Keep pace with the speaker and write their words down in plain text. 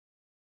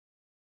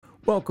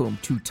Welcome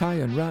to Ty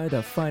and Rye,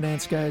 the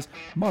Finance Guys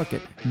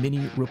Market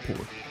Mini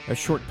Report, a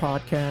short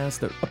podcast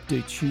that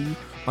updates you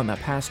on the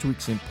past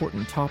week's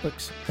important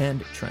topics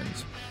and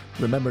trends.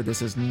 Remember,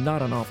 this is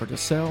not an offer to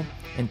sell,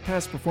 and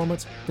past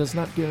performance does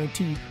not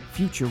guarantee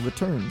future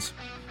returns.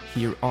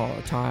 Here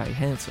are Ty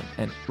Hansen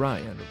and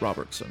Ryan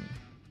Robertson.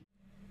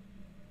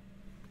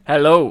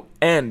 Hello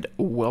and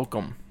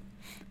welcome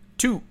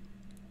to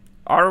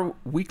our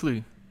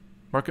weekly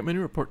Market Mini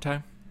Report,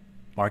 Ty.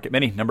 Market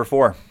Mini, number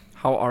 4.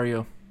 How are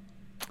you?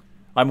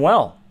 I'm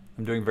well.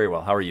 I'm doing very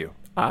well. How are you?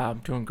 I'm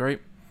doing great.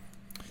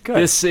 Good.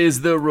 This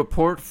is the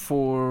report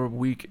for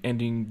week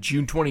ending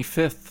June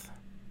 25th.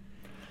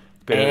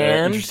 Been an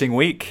and interesting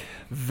week.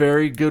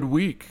 Very good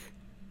week.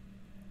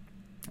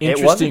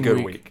 It was a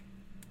good week.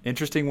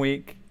 Interesting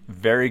week.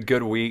 Very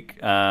good week.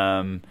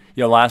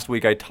 Last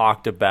week I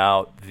talked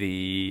about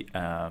the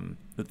kind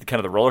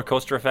of the roller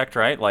coaster effect,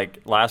 right? Like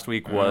last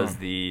week was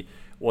the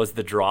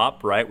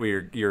drop, right?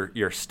 Where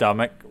your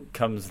stomach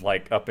comes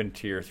like up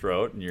into your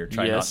throat and you're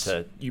trying not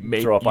to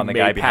throw up on the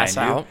guy behind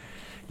you.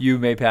 You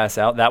may pass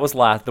out. That was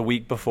the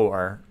week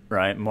before,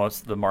 right?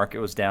 Most of the market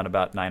was down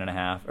about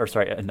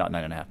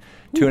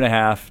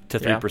 2.5% to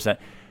 3%.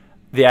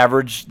 The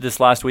average this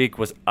last week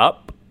was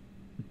up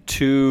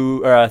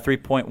to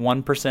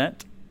 3.1%.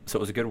 So it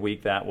was a good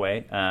week that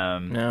way.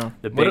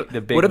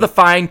 What are the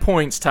fine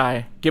points,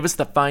 Ty? Give us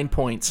the fine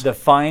points. The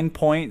fine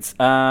points.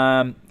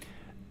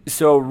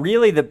 So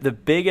really the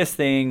biggest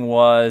thing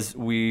was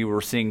we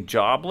were seeing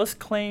jobless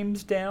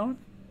claims down,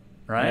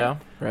 right? Yeah,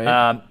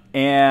 right.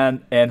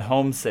 And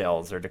home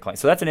sales are declining.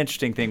 So that's an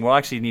interesting thing. We'll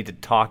actually need to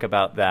talk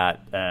about that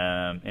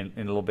in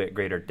a little bit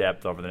greater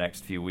depth over the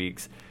next few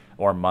weeks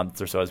or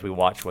months or so as we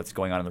watch what's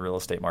going on in the real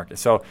estate market.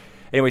 So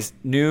anyways,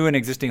 new and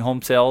existing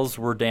home sales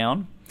were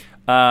down.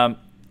 But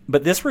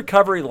this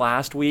recovery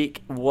last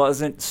week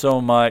wasn't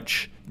so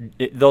much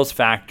those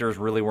factors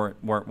really weren't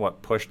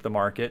what pushed the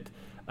market.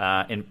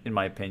 In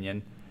my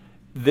opinion,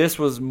 this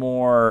was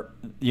more,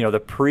 the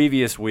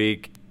previous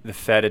week, the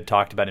Fed had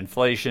talked about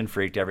inflation,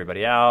 freaked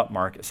everybody out.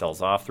 Market sells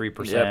off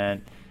 3%.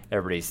 Yep.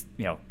 Everybody's,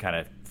 kind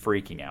of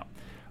freaking out.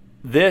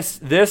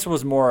 This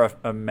was more of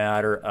a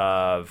matter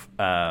of,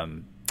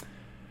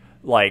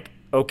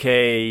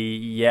 okay,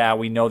 yeah,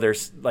 we know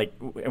there's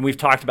and we've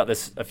talked about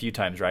this a few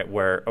times, right?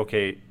 Where,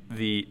 okay,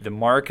 the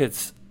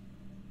markets,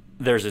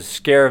 there's a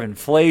scare of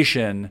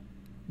inflation,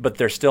 but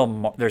there's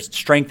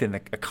strength in the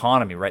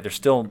economy, right? There's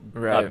still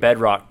a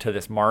bedrock to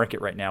this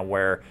market right now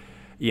where,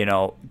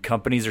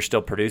 companies are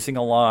still producing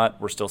a lot.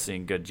 We're still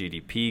seeing good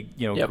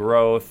GDP,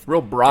 growth.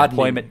 Real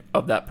broadening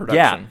of that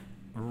production.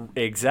 Yeah,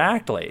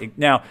 exactly.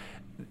 Now,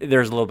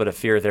 there's a little bit of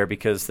fear there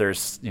because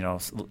there's,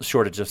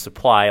 shortage of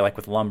supply, like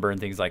with lumber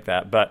and things like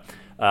that. But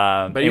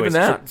anyways,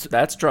 even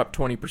that's dropped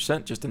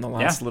 20% just in the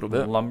last little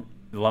bit.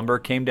 Lumber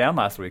came down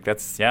last week.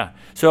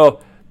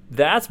 So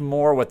that's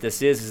more what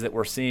this is that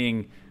we're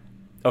seeing.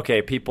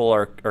 Okay, people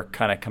are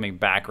kind of coming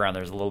back around.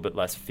 There's a little bit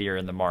less fear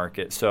in the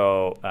market,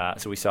 so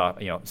we saw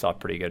a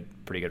pretty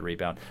good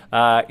rebound.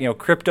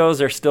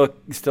 Cryptos are still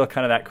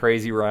kind of that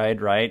crazy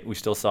ride, right? We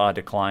still saw a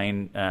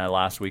decline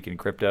last week in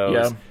cryptos.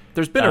 Yeah,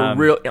 there's been a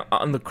real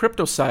on the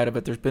crypto side of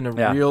it. There's been a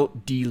real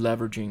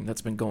deleveraging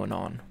that's been going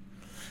on.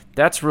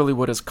 That's really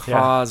what has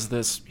caused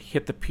this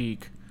hit the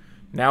peak.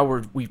 Now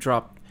we've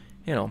dropped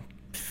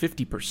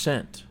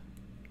 50%.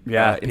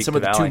 Yeah, in some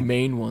of the two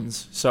main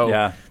ones. So.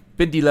 Yeah.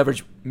 Been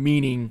deleveraged,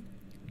 meaning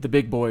the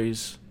big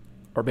boys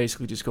are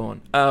basically just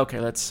going, okay,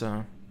 let's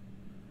move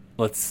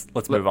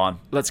on.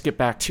 Let's get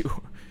back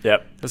to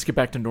Let's get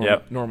back to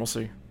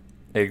normalcy.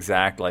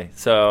 Exactly.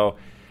 So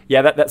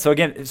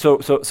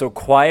so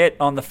quiet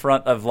on the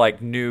front of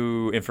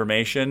new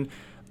information,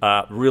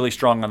 really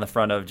strong on the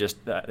front of just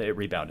it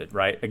rebounded,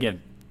 right?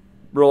 Again,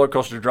 roller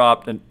coaster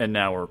dropped and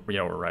now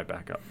we're right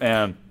back up.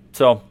 And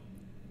so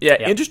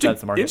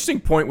interesting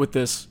point with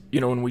this,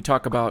 when we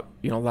talk about,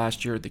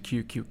 last year, the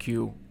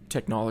QQQ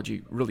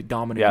technology really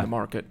dominating the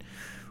market.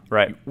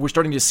 Right. We're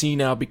starting to see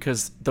now,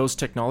 because those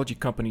technology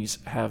companies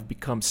have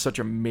become such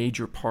a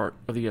major part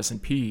of the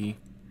S&P,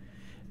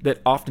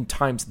 that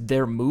oftentimes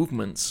their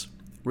movements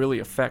really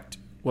affect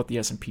what the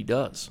S&P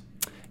does.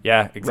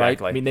 Yeah,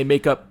 exactly. Right? I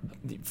mean,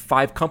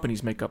 5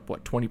 companies make up,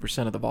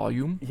 20% of the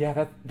volume?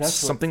 Yeah, that's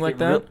something like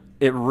that?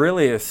 It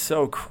really is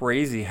so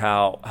crazy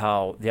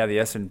how the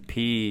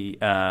S&P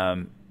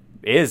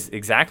is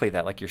exactly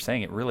that. Like you're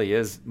saying, it really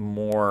is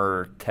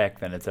more tech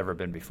than it's ever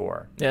been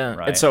before. Yeah,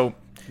 right? And so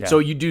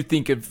you do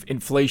think of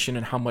inflation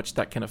and how much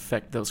that can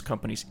affect those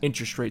companies.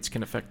 Interest rates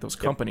can affect those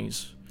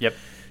companies. Yep.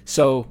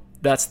 So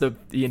that's the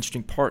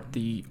interesting part.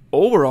 The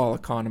overall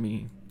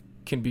economy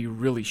can be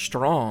really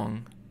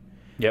strong,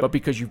 but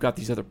because you've got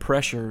these other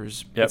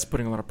pressures, it's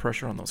putting a lot of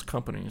pressure on those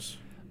companies.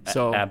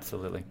 So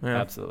absolutely.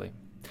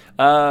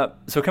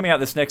 So coming out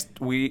this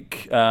next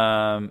week,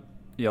 the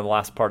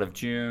last part of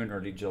June,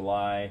 early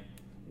July,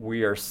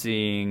 we are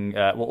seeing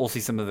we'll see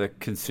some of the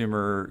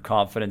consumer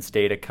confidence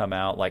data come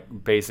out. Like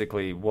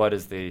basically, what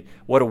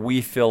do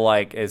we feel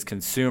like as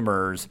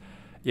consumers?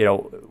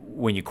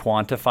 When you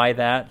quantify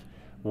that,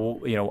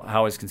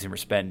 how is consumer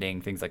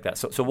spending, things like that.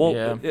 So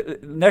we'll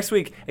next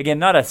week, again,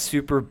 not a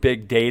super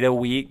big data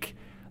week,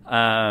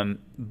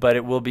 but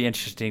it will be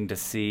interesting to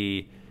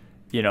see,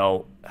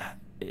 and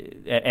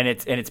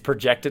it's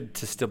projected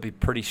to still be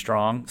pretty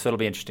strong. So it'll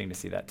be interesting to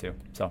see that too.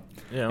 So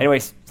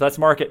anyways, so that's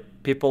market.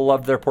 People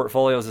loved their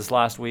portfolios this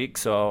last week.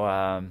 So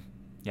and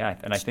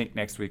I think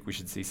next week we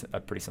should see a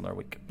pretty similar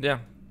week. Yeah,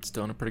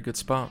 still in a pretty good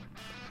spot.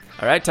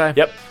 All right, Ty.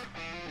 Yep.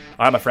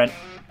 All right, my friend.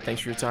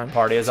 Thanks for your time.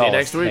 Party as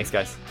always. See you next week.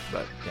 Thanks, guys.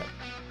 Bye. Yeah.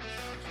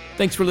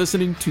 Thanks for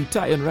listening to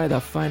Ty and Rai,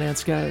 the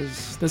Finance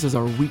Guys. This is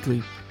our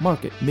weekly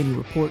market mini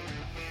report.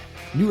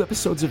 New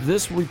episodes of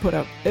this will be put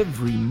out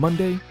every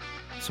Monday,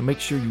 so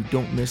make sure you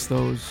don't miss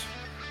those.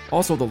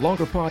 Also, the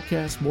longer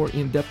podcasts, more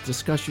in-depth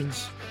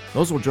discussions,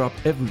 those will drop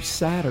every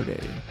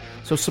Saturday.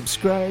 So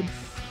subscribe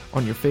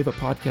on your favorite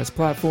podcast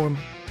platform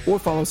or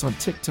follow us on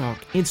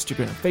TikTok,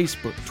 Instagram,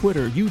 Facebook,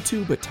 Twitter,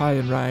 YouTube at Ty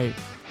and Rai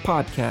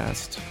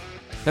Podcast.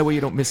 That way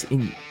you don't miss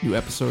any new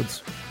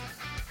episodes.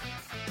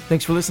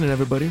 Thanks for listening,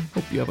 everybody.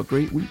 Hope you have a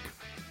great week.